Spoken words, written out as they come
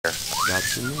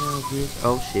Got you now, dude.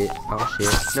 Oh shit. Oh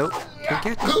shit. Nope. Can't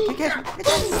catch me. Can't catch me. Can't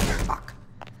catch me. Fuck.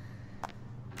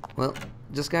 Well,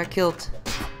 just got killed.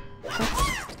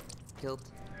 Killed.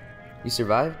 You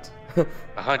survived?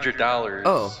 $100.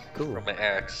 Oh, cool. From my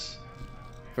ex.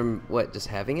 From what? Just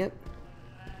having it?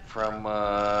 From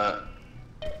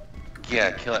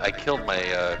yeah, I killed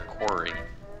my quarry.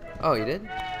 Oh, you did?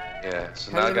 Yeah.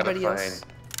 So How now I did gotta everybody find. else?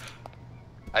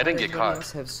 I didn't get caught.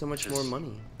 Else have so much more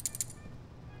money.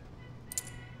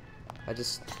 I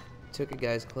just took a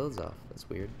guy's clothes off. That's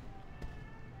weird.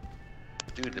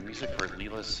 Dude, the music for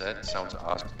Leela's set sounds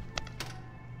awesome.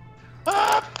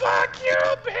 Oh, fuck you,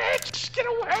 bitch! Get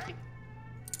away!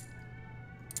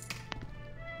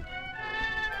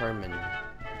 Carmen.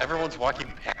 Everyone's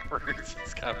walking backwards.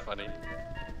 It's kind of funny.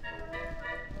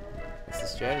 That's the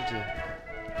strategy.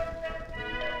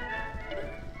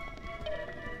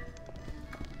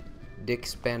 Dick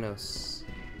Spanos.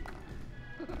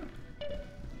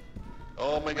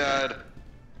 Oh my god.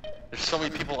 There's so many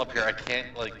people up here, I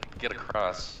can't, like, get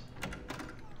across.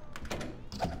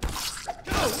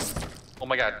 Oh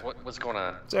my god, what's going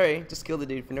on? Sorry, just killed the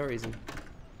dude for no reason.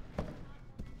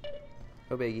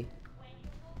 No biggie.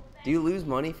 Do you lose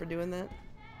money for doing that?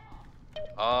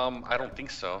 I don't think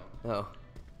so. Oh.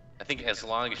 I think as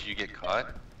long as you get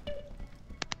caught.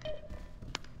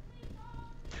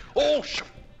 Oh, sh!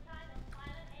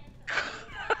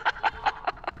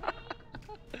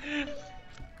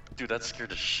 Dude, that scared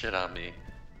the shit out of me.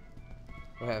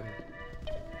 What happened?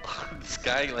 This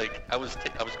guy, like, I was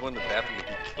going to the bathroom and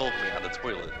he killed me on the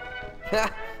toilet.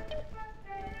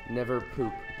 Never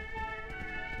poop.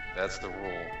 That's the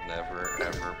rule. Never,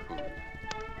 ever poop.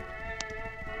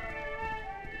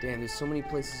 Damn, there's so many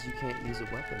places you can't use a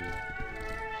weapon.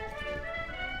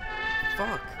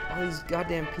 Fuck! All these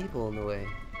goddamn people in the way.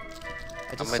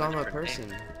 I just saw my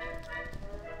person.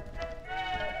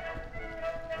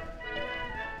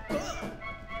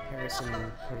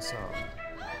 Harrison Hotel.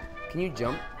 Can you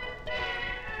jump?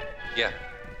 Yeah.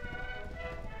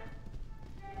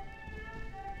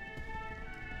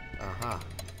 Aha.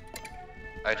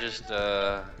 I just,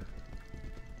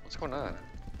 what's going on?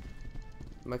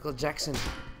 Michael Jackson.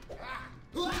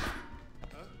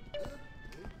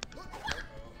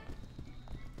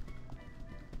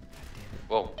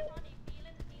 Whoa.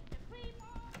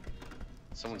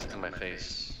 Someone's in my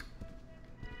face.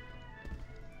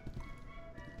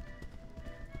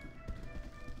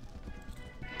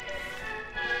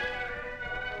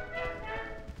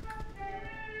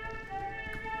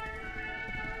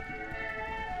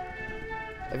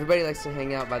 Everybody likes to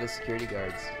hang out by the security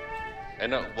guards. I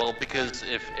know, well, because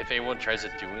if anyone tries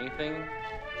to do anything,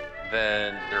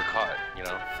 then they're caught, you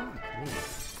know? Fuck me.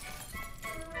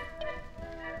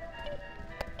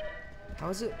 How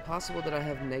is it possible that I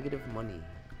have negative money?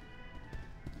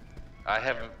 I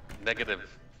have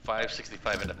negative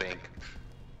 565 in the bank.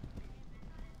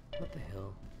 What the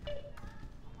hell?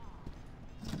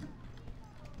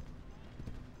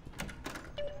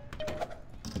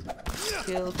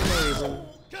 Killed for no reason.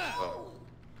 Oh.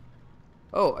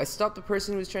 Oh, I stopped the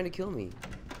person who was trying to kill me.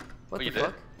 What the you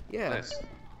fuck? did? Yeah. Nice.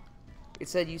 It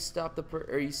said you stopped the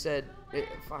or you said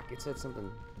fuck, it said something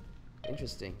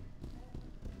interesting.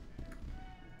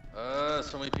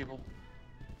 So many people.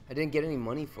 I didn't get any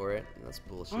money for it. That's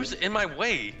bullshit. Who's in my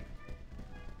way?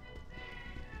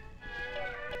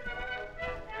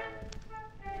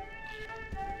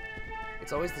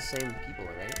 It's always the same people,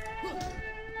 right?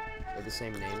 Or the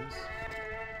same names?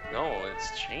 No,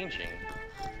 it's changing.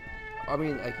 I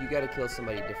mean, like, you gotta kill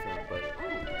somebody different, but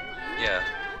Yeah.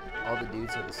 all the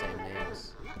dudes have the same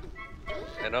names.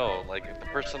 I know, like the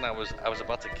person I was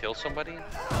about to kill somebody,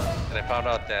 and I found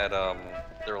out that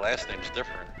their last name's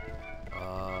different.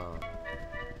 Oh.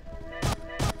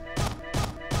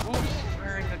 Who's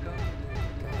firing a gun?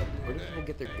 God, where do people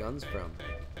get their guns from?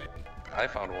 I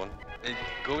found one.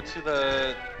 Go to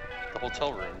the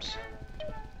hotel rooms.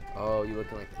 Oh, you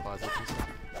looking like the closets and stuff?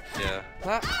 Yeah.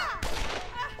 Ha!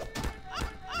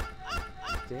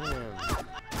 Damn.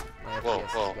 My Whoa,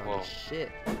 FPS whoa, is going whoa. to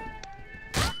shit.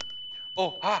 Oh,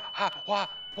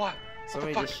 what?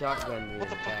 Somebody just shotgunned me in the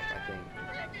back, I think.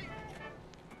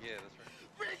 Yeah, that's right.